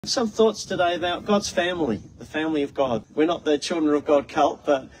Some thoughts today about God's family, the family of God. We're not the children of God cult,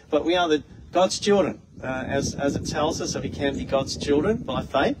 but we are God's children, as it tells us that we can be God's children by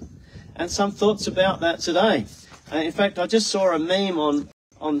faith. And some thoughts about that today. In fact, I just saw a meme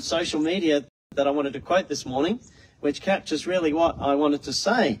on social media that I wanted to quote this morning, which captures really what I wanted to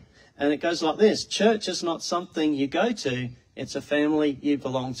say. And it goes like this: church is not something you go to, it's a family you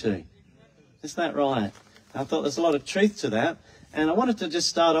belong to. Is that right? I thought there's a lot of truth to that. And I wanted to just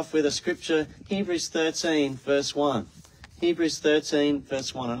start off with a scripture, Hebrews 13, verse 1. Hebrews 13,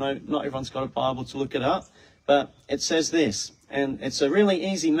 verse 1. I know not everyone's got a Bible to look it up, but it says this, and it's a really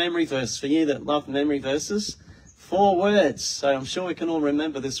easy memory verse for you that love memory verses. 4 words, so I'm sure we can all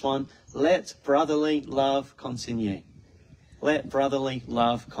remember this one. Let brotherly love continue. Let brotherly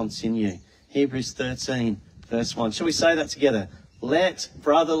love continue. Hebrews 13, verse 1. Shall we say that together? Let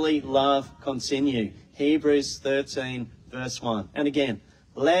brotherly love continue. Hebrews 13, verse 1. And again,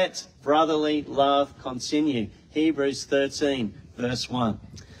 let brotherly love continue. Hebrews 13, verse 1.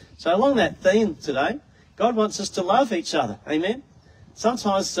 So along that theme today, God wants us to love each other. Amen?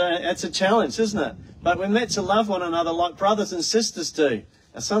 Sometimes it's a challenge, isn't it? But we're meant to love one another like brothers and sisters do.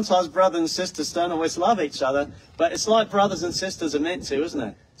 Now, sometimes brothers and sisters don't always love each other, but it's like brothers and sisters are meant to, isn't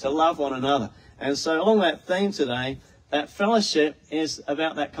it? To love one another. And so along that theme today, that fellowship is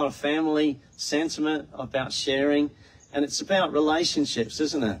about that kind of family sentiment, about sharing. And it's about relationships,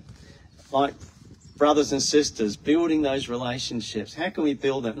 isn't it? Like brothers and sisters, building those relationships. How can we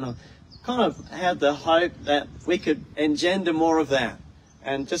build it? And I kind of had the hope that we could engender more of that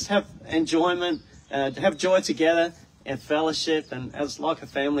and just have enjoyment, have joy together in fellowship and as like a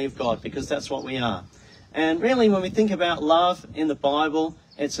family of God, because that's what we are. And really, when we think about love in the Bible,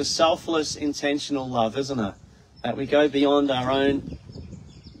 it's a selfless, intentional love, isn't it? That we go beyond our own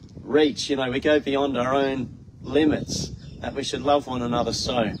reach, we go beyond our own limits, that we should love one another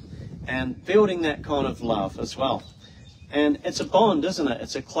so. And building that kind of love as well. And it's a bond, isn't it?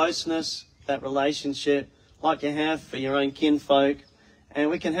 It's a closeness, that relationship, like you have for your own kinfolk.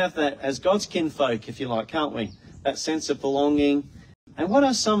 And we can have that as God's kinfolk, if you like, can't we? That sense of belonging. And what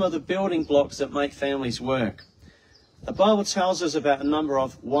are some of the building blocks that make families work? The Bible tells us about a number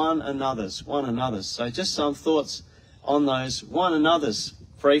of one another's. So just some thoughts on those one another's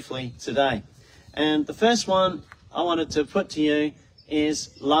briefly today. And the first one I wanted to put to you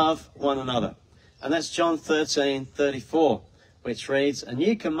is love one another. And that's John 13:34, which reads, "A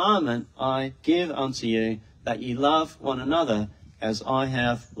new commandment I give unto you, that ye love one another as I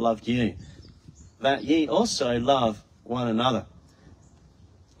have loved you, that ye also love one another."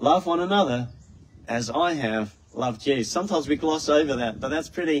 Love one another as I have loved you. Sometimes we gloss over that, but that's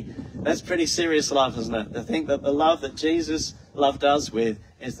pretty serious love, isn't it? To think that the love that Jesus loved us with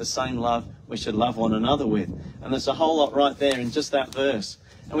is the same love we should love one another with. And there's a whole lot right there in just that verse.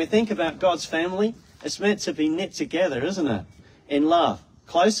 And we think about God's family, it's meant to be knit together, isn't it? In love,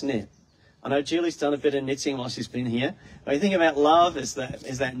 close knit. I know Julie's done a bit of knitting while she's been here. When you think about love, is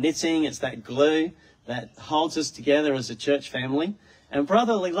that knitting, it's that glue that holds us together as a church family. And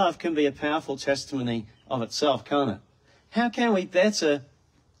brotherly love can be a powerful testimony of itself, can't it? How can we better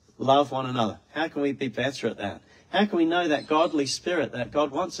love one another? How can we be better at that? How can we know that godly spirit that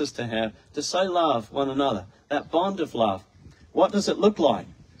God wants us to have to so love one another? That bond of love. What does it look like?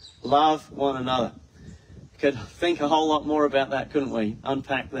 Love one another. We could think a whole lot more about that, couldn't we?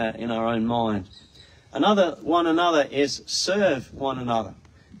 Unpack that in our own mind. Another one another is serve one another.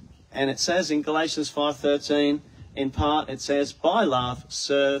 And it says in Galatians 5:13, in part, it says, by love,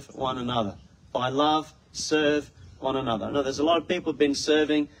 serve one another. By love, serve one another. I know there's a lot of people who've been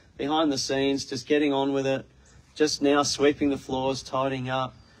serving behind the scenes, just getting on with it, just now sweeping the floors, tidying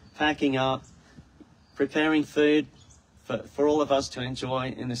up, packing up, preparing food for all of us to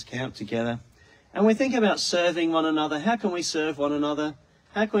enjoy in this camp together. And we think about serving one another. How can we serve one another?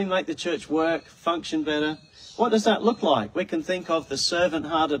 How can we make the church work, function better? What does that look like? We can think of the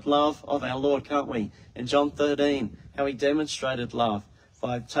servant-hearted love of our Lord, can't we? In John 13, how he demonstrated love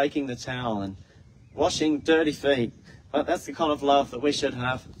by taking the towel and washing dirty feet. But that's the kind of love that we should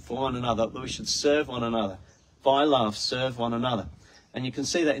have for one another, that we should serve one another. By love, serve one another. And you can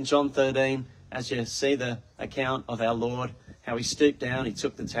see that in John 13, as you see the account of our Lord, how he stooped down, he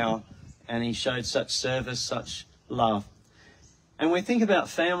took the towel, and he showed such service, such love. And we think about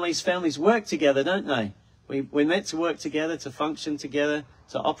families. Families work together, don't they? We're meant to work together, to function together,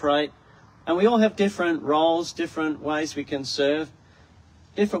 to operate. And we all have different roles, different ways we can serve,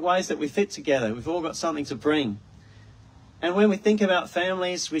 different ways that we fit together. We've all got something to bring. And when we think about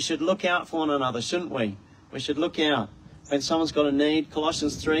families, we should look out for one another, shouldn't we? We should look out when someone's got a need.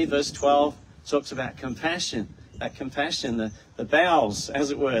 Colossians 3 verse 12 talks about compassion that compassion, the bowels, as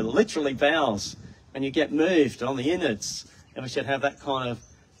it were, literally bowels, when you get moved on the innards. And we should have that kind of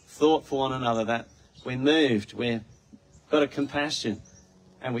thought for one another, that we're moved, we've got a compassion,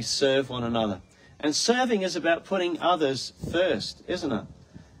 and we serve one another. And serving is about putting others first, isn't it?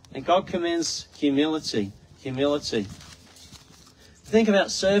 And God commends humility. Humility. Think about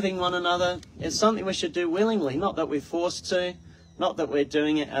serving one another. It's something we should do willingly, not that we're forced to, not that we're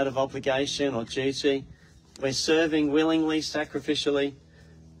doing it out of obligation or duty. We're serving willingly, sacrificially.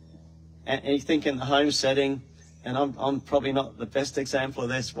 And you think in the home setting, and I'm probably not the best example of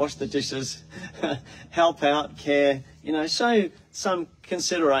this, wash the dishes, help out, care, show some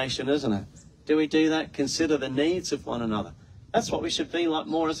consideration, isn't it? Do we do that? Consider the needs of one another. That's what we should be like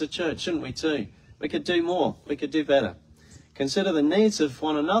more as a church, shouldn't we too? We could do more. We could do better. Consider the needs of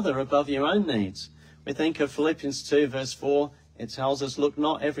one another above your own needs. We think of Philippians 2 verse 4. It tells us, look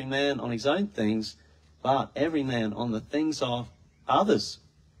not every man on his own things, but every man on the things of others.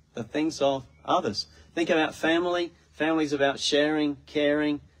 The things of others. Think about family. Family's about sharing,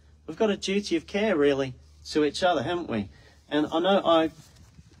 caring. We've got a duty of care, really, to each other, haven't we? And I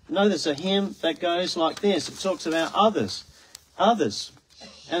know there's a hymn that goes like this. It talks about others. Others.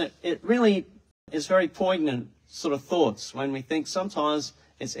 And it really is very poignant sort of thoughts when we think sometimes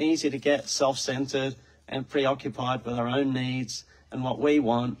it's easy to get self-centered and preoccupied with our own needs and what we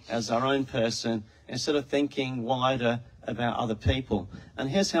want as our own person instead of thinking wider about other people. And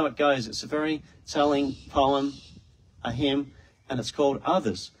here's how it goes. It's a very telling poem, a hymn, and it's called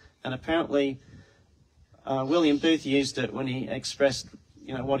Others. And apparently William Booth used it when he expressed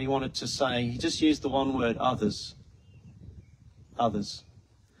what he wanted to say. He just used the one word, others. Others.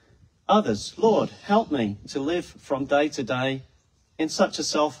 Others. Lord, help me to live from day to day in such a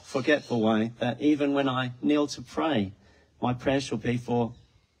self-forgetful way that even when I kneel to pray, my prayer shall be for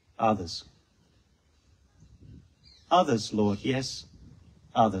others. Others, Lord, yes,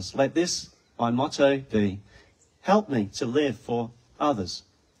 others. Let this my motto be. Help me to live for others,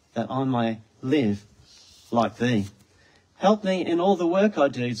 that I may live like thee. Help me in all the work I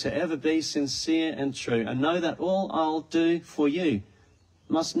do to ever be sincere and true, and know that all I'll do for you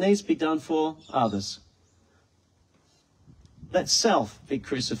must needs be done for others. Let self be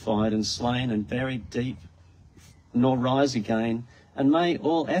crucified and slain and buried deep, nor rise again, and may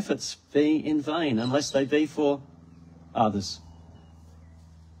all efforts be in vain, unless they be for others.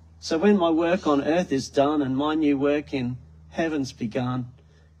 So when my work on earth is done and my new work in heaven's begun,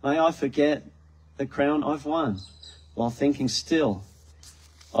 may I forget the crown I've won, while thinking still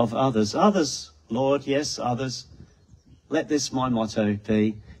of others. Others, Lord, yes, others. Let this my motto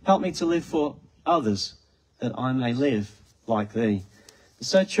be. Help me to live for others, that I may live like thee. It's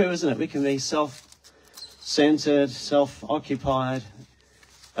so true, isn't it? We can be self-centered, self-occupied,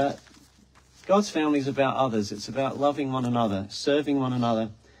 but God's family is about others. It's about loving one another, serving one another.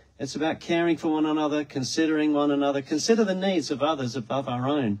 It's about caring for one another, considering one another. Consider the needs of others above our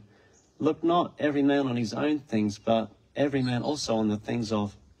own. Look not every man on his own things, but every man also on the things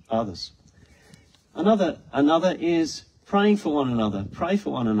of others. Another is praying for one another. Pray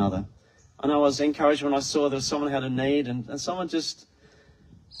for one another. I know I was encouraged when I saw that someone had a need and someone just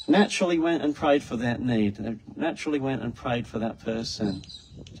naturally went and prayed for that need. They naturally went and prayed for that person.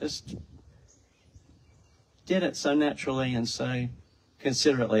 Just did it so naturally and so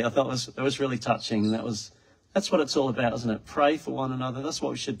considerately. I thought it was really touching. That's what it's all about, isn't it? Pray for one another. That's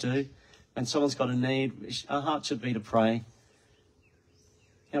what we should do. When someone's got a need, our heart should be to pray.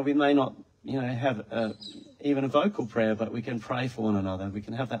 We may not, have even a vocal prayer, but we can pray for one another. We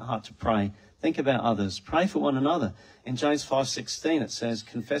can have that heart to pray. Think about others. Pray for one another. In James 5:16, it says,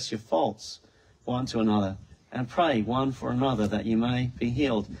 confess your faults one to another and pray one for another that you may be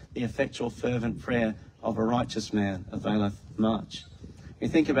healed. The effectual fervent prayer of a righteous man availeth much. You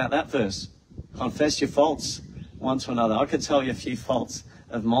think about that verse. Confess your faults one to another. I could tell you a few faults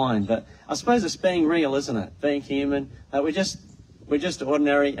of mine, but I suppose it's being real, isn't it? Being human. We're just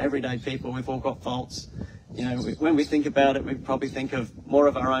ordinary, everyday people. We've all got faults. When we think about it, we probably think of more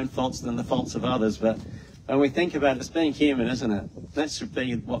of our own faults than the faults of others. But when we think about it, it's being human, isn't it? That should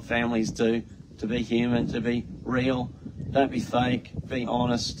be what families do, to be human, to be real. Don't be fake, be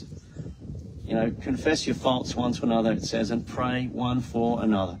honest. Confess your faults one to another, it says, and pray one for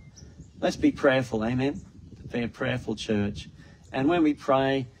another. Let's be prayerful, amen? Be a prayerful church. And when we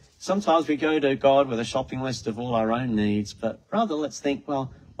pray, sometimes we go to God with a shopping list of all our own needs, but rather let's think,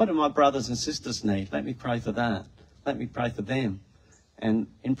 well, what do my brothers and sisters need? Let me pray for that. Let me pray for them. And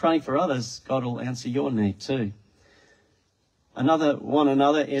in praying for others, God will answer your need too. Another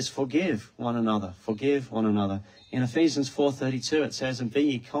is forgive one another. Forgive one another. In Ephesians 4:32 it says, and be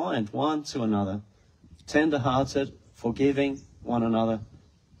ye kind one to another, tender-hearted, forgiving one another,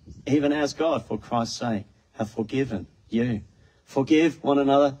 even as God, for Christ's sake, have forgiven you. Forgive one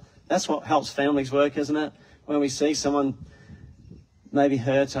another. That's what helps families work, isn't it? When we see someone maybe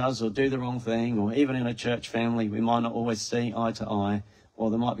hurt us or do the wrong thing, or even in a church family, we might not always see eye to eye, or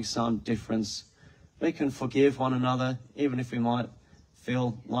there might be some difference. We can forgive one another, even if we might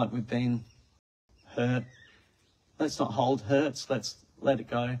feel like we've been hurt. Let's not hold hurts. Let's let it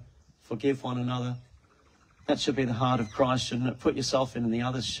go. Forgive one another. That should be the heart of Christ, shouldn't it? Put yourself in the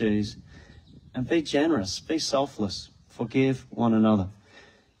other's shoes and be generous. Be selfless. Forgive one another.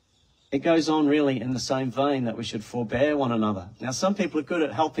 It goes on really in the same vein that we should forbear one another. Now, some people are good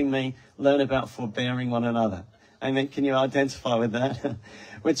at helping me learn about forbearing one another. Amen. Can you identify with that?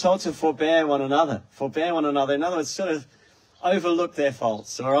 We're told to forbear one another. Forbear one another. In other words, sort of overlook their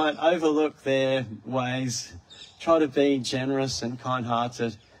faults, all right? Overlook their ways. Try to be generous and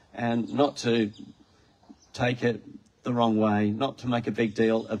kind-hearted and not to take it the wrong way, not to make a big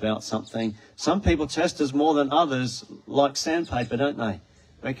deal about something. Some people test us more than others like sandpaper, don't they?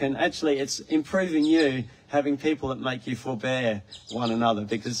 It's improving you having people that make you forbear one another,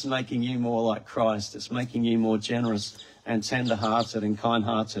 because it's making you more like Christ. It's making you more generous and tender-hearted and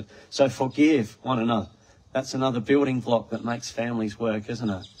kind-hearted. So forgive one another. That's another building block that makes families work, isn't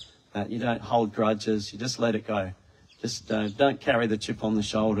it? That you don't hold grudges, you just let it go. Just don't carry the chip on the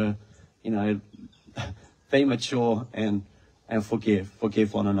shoulder. Be mature and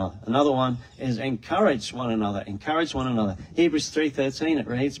forgive one another. Another one is encourage one another. Encourage one another. Hebrews 3:13 it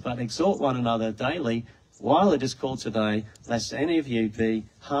reads, but exhort one another daily while it is called today, lest any of you be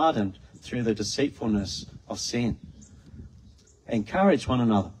hardened through the deceitfulness of sin. Encourage one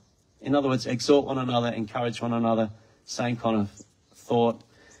another. In other words, exhort one another, encourage one another. Same kind of thought.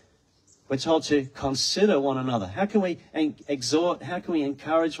 We're told to consider one another. How can we exhort? How can we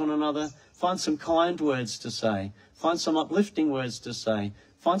encourage one another? Find some kind words to say. Find some uplifting words to say.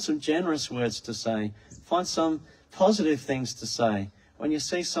 Find some generous words to say. Find some positive things to say. When you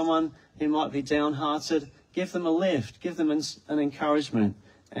see someone who might be downhearted, give them a lift. Give them an encouragement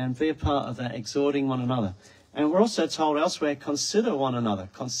and be a part of that, exhorting one another. And we're also told elsewhere, consider one another.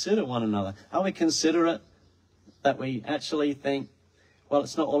 Consider one another. Are we considerate that we actually think, well,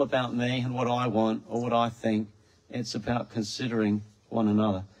 it's not all about me and what I want or what I think. It's about considering one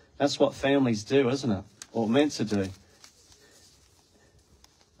another. That's what families do, isn't it? Or meant to do.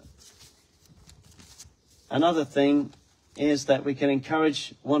 Another thing is that we can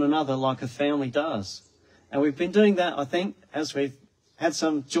encourage one another like a family does. And we've been doing that, I think, as we've had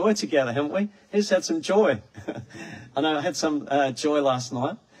some joy together, haven't we? Who's had some joy? I know I had some joy last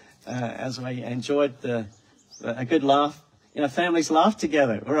night as we enjoyed a good laugh. Families laugh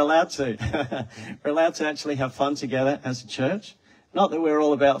together. We're allowed to. We're allowed to actually have fun together as a church. Not that we're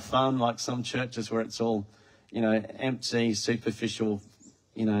all about fun like some churches where it's all, empty, superficial,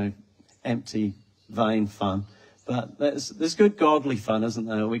 empty, vain fun. But there's good godly fun, isn't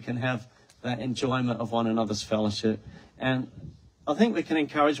there? We can have that enjoyment of one another's fellowship. And I think we can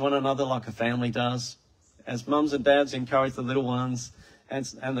encourage one another like a family does. As mums and dads encourage the little ones, and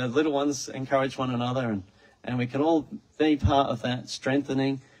the little ones encourage one another. And we can all be part of that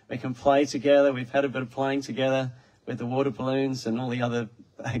strengthening. We can play together. We've had a bit of playing together with the water balloons and all the other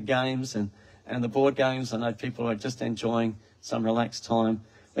games and the board games. I know people are just enjoying some relaxed time.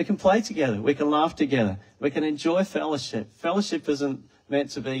 We can play together. We can laugh together. We can enjoy fellowship. Fellowship isn't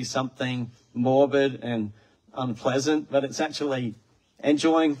meant to be something morbid and unpleasant, but it's actually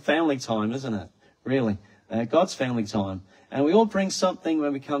enjoying family time, isn't it? Really. God's family time. And we all bring something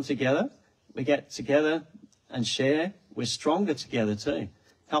when we come together. We get together and share. We're stronger together too.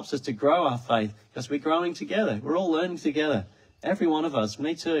 Helps us to grow our faith because we're growing together. We're all learning together. Every one of us,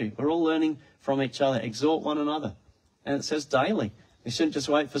 me too. We're all learning from each other. Exhort one another. And it says daily. We shouldn't just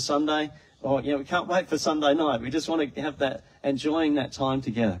wait for Sunday or, we can't wait for Sunday night. We just want to have that, enjoying that time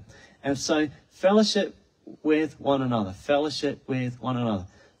together. And so fellowship with one another. Fellowship with one another.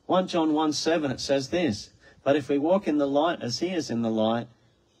 1 John 1:7, it says this, but if we walk in the light as he is in the light,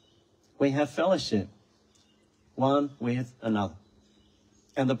 we have fellowship one with another.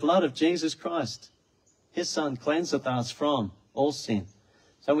 And the blood of Jesus Christ, his son, cleanseth us from all sin.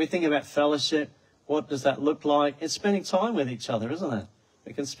 So when we think about fellowship, what does that look like? It's spending time with each other, isn't it?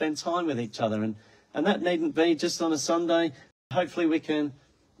 We can spend time with each other. And that needn't be just on a Sunday. Hopefully we can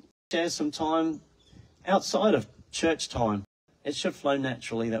share some time outside of church time. It should flow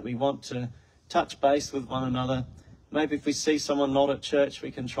naturally that we want to touch base with one another. Maybe if we see someone not at church,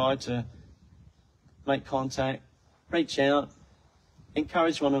 we can try to make contact, reach out,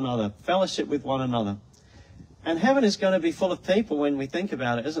 encourage one another, fellowship with one another. And heaven is going to be full of people when we think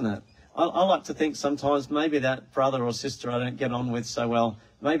about it, isn't it? I like to think sometimes maybe that brother or sister I don't get on with so well,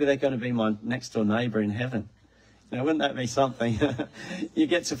 maybe they're going to be my next door neighbour in heaven. You know, wouldn't that be something? You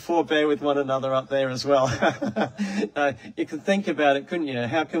get to forbear with one another up there as well. You can think about it, couldn't you?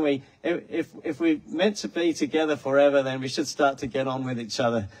 How can we, if we're meant to be together forever, then we should start to get on with each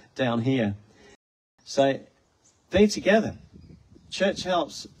other down here. So be together. Church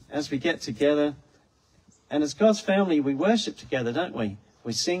helps as we get together. And as God's family, we worship together, don't we?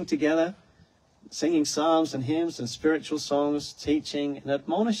 We sing together, singing psalms and hymns and spiritual songs, teaching and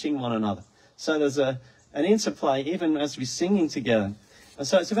admonishing one another. So there's an interplay even as we're singing together. And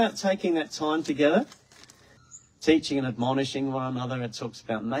so it's about taking that time together, teaching and admonishing one another. It talks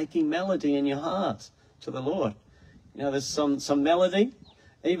about making melody in your heart to the Lord. You know, there's some melody.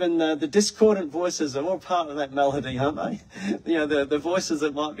 Even the discordant voices are all part of that melody, aren't they? You know, the voices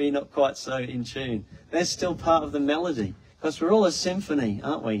that might be not quite so in tune, they're still part of the melody. Because we're all a symphony,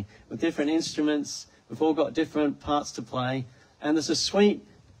 aren't we? With different instruments, we've all got different parts to play. And there's a sweet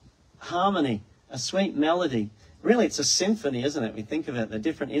harmony, a sweet melody. Really, it's a symphony, isn't it? We think of it, the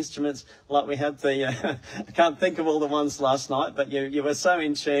different instruments, like we had the, I can't think of all the ones last night, but you were so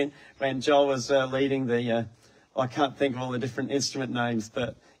in tune when Joel was leading the, I can't think of all the different instrument names,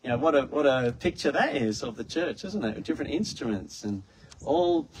 but, you know, what a picture that is of the church, isn't it? With different instruments and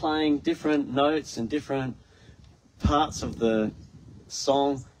all playing different notes and different parts of the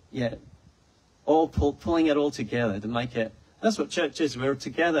song, yet all pulling it all together to make it. That's what church is. We're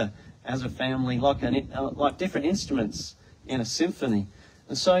together as a family, like different instruments in a symphony.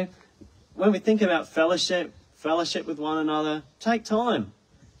 And so when we think about fellowship with one another, take time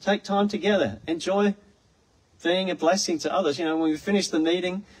together. Enjoy being a blessing to others. You know, when we finish the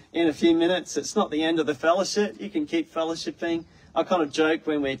meeting in a few minutes, it's not the end of the fellowship. You can keep fellowshipping. I kind of joke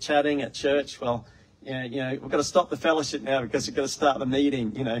when we're chatting at church, well, you know, we've got to stop the fellowship now because we've got to start the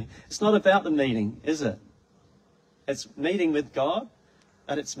meeting, you know. It's not about the meeting, is it? It's meeting with God,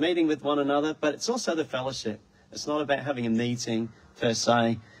 and it's meeting with one another, but it's also the fellowship. It's not about having a meeting per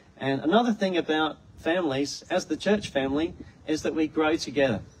se. And another thing about families, as the church family, is that we grow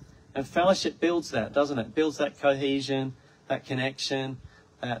together. And fellowship builds that, doesn't it? It builds that cohesion, that connection,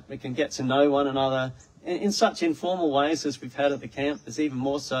 that we can get to know one another in such informal ways as we've had at the camp. There's even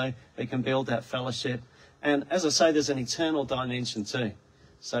more so we can build that fellowship. And as I say, there's an eternal dimension too.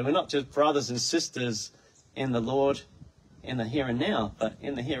 So we're not just brothers and sisters in the Lord in the here and now, but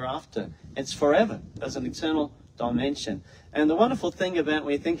in the hereafter. It's forever. There's an eternal dimension. And the wonderful thing about,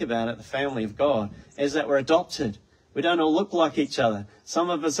 when you think about it, the family of God, is that we're adopted. We don't all look like each other. Some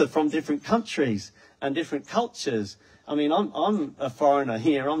of us are from different countries and different cultures. I mean, I'm a foreigner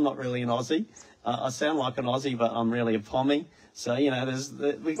here. I'm not really an Aussie. I sound like an Aussie, but I'm really a Pommy. So, you know,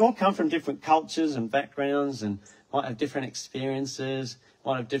 we all come from different cultures and backgrounds and might have different experiences,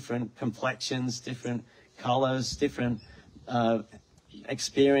 might have different complexions, different colours, different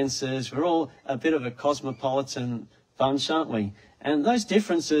experiences. We're all a bit of a cosmopolitan bunch, aren't we? And those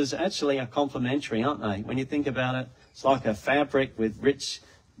differences actually are complementary, aren't they? When you think about it, it's like a fabric with rich,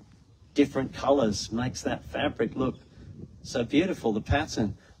 different colours makes that fabric look so beautiful, the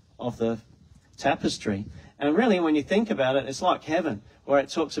pattern of the tapestry. And really, when you think about it, it's like heaven, where it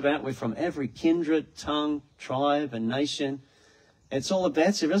talks about we're from every kindred, tongue, tribe and nation. It's all the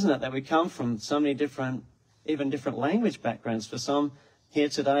better, isn't it, that we come from so many different, even different language backgrounds. For some here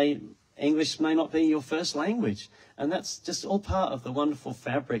today, English may not be your first language. And that's just all part of the wonderful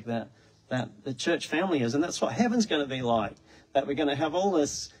fabric that the church family is. And that's what heaven's going to be like, that we're going to have all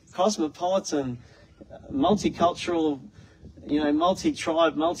this cosmopolitan, multicultural, you know,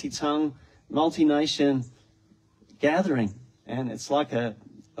 multi-tribe, multi-tongue, multi-nation gathering. And it's like a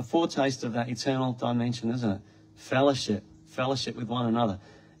foretaste of that eternal dimension, isn't it? Fellowship with one another.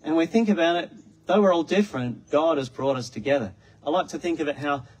 And we think about it, though we're all different, God has brought us together. I like to think of it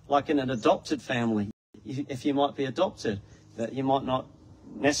how, like in an adopted family, if you might be adopted, that you might not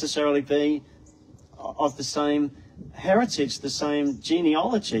necessarily be of the same heritage, the same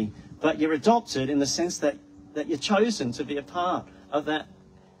genealogy, but you're adopted in the sense that you're chosen to be a part of that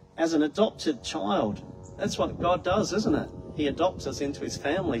as an adopted child. That's what God does, isn't it? He adopts us into his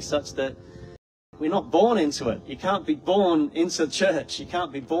family such that we're not born into it. You can't be born into church. You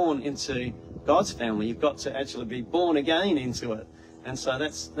can't be born into God's family. You've got to actually be born again into it. And so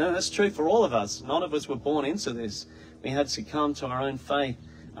that's true for all of us. None of us were born into this. We had to come to our own faith,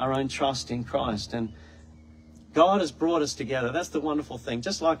 our own trust in Christ. And God has brought us together. That's the wonderful thing.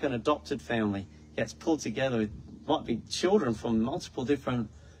 Just like an adopted family gets pulled together, it might be children from multiple different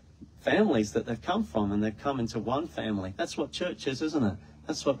families that they've come from, and they've come into one family. That's what church is, isn't it?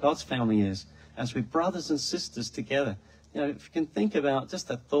 That's what God's family is. As we're brothers and sisters together, You know, if you can think about just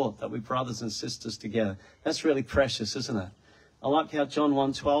the thought that we're brothers and sisters together, that's really precious, isn't it? I like how John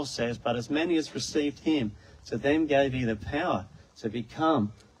 1:12 says, but as many as received him, to them gave he the power to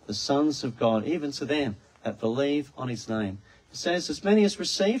become the sons of God, even to them that believe on his name. It says, as many as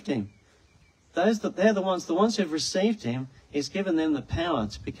received him. They're the ones who've received him, he's given them the power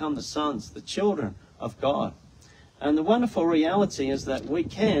to become the sons, the children of God. And the wonderful reality is that we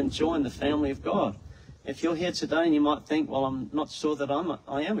can join the family of God. If you're here today and you might think, well, I'm not sure that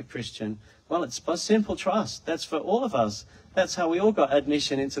I am a Christian. Well, it's by simple trust. That's for all of us. That's how we all got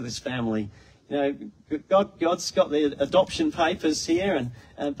admission into this family. You know, God's got the adoption papers here,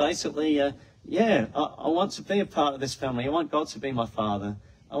 and basically, I want to be a part of this family. I want God to be my father.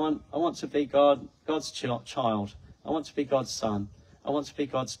 I want to be God's child. I want to be God's son. I want to be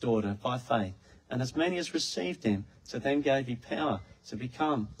God's daughter by faith. And as many as received him, to them gave he power to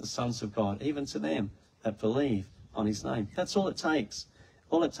become the sons of God, even to them that believe on his name. That's all it takes.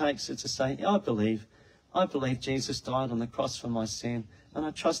 All it takes is to say, I believe Jesus died on the cross for my sin, and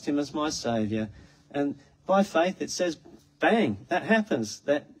I trust him as my saviour. And by faith, it says, bang, that happens,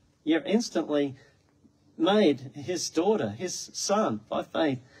 that you're instantly made his daughter, his son, by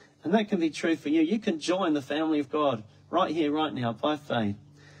faith. And that can be true for you. You can join the family of God right here, right now, by faith.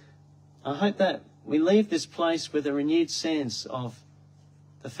 I hope that we leave this place with a renewed sense of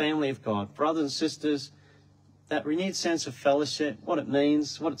the family of God. Brothers and sisters, that renewed sense of fellowship, what it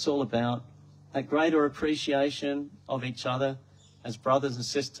means, what it's all about, that greater appreciation of each other as brothers and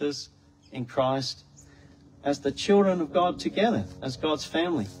sisters in Christ, as the children of God together, as God's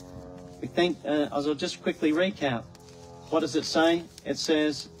family. We think, as I'll just quickly recap, what does it say? It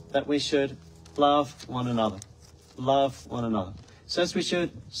says that we should love one another. Love one another. It says we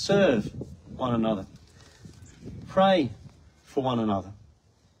should serve one another. Pray for one another.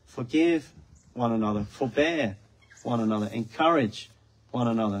 Forgive one another. Forbear one another. Encourage one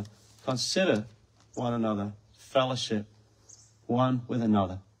another. Consider one another. Fellowship one with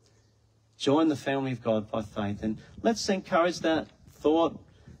another. Join the family of God by faith. And let's encourage that thought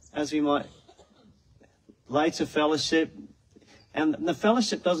as we might later fellowship. And the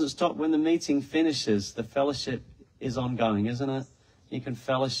fellowship doesn't stop when the meeting finishes. The fellowship is ongoing, isn't it? You can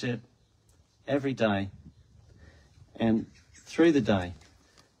fellowship every day and through the day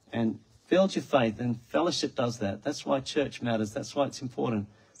and build your faith, and fellowship does that. That's why church matters. That's why it's important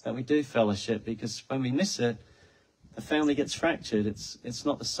that we do fellowship, because when we miss it, the family gets fractured. It's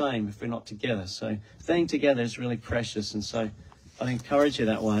not the same if we're not together. So being together is really precious, and so I encourage you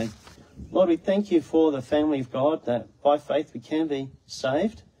that way. Lord, we thank you for the family of God, that by faith we can be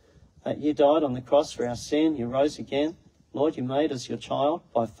saved, that you died on the cross for our sin, you rose again. Lord, you made us your child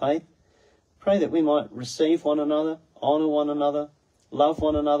by faith. Pray that we might receive one another, honour one another, love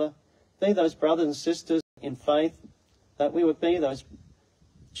one another, be those brothers and sisters in faith, that we would be those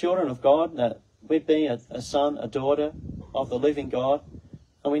children of God, that we'd be a son, a daughter of the living God.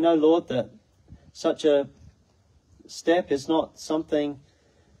 And we know, Lord, that such a step is not something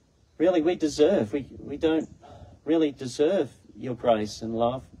really we deserve. We don't really deserve your grace and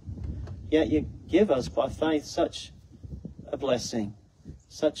love. Yet you give us by faith such a blessing,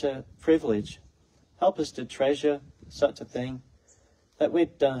 such a privilege. Help us to treasure such a thing, that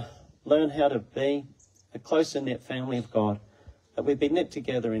we'd learn how to be a closer knit family of God, that we'd be knit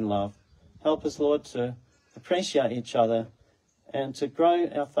together in love. Help us, Lord, to appreciate each other and to grow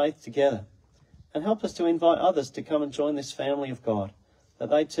our faith together. And help us to invite others to come and join this family of God, that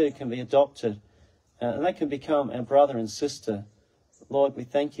they too can be adopted and they can become our brother and sister. Lord, we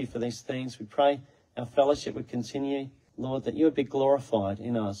thank you for these things. We pray our fellowship would continue. Lord, that you would be glorified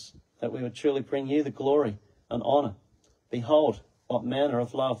in us, that we would truly bring you the glory and honour. Behold, what manner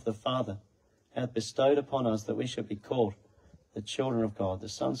of love the Father hath bestowed upon us, that we should be called the children of God, the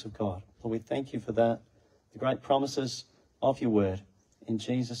sons of God. Lord, we thank you for that, the great promises of your word. In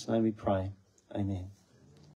Jesus' name we pray. Amen.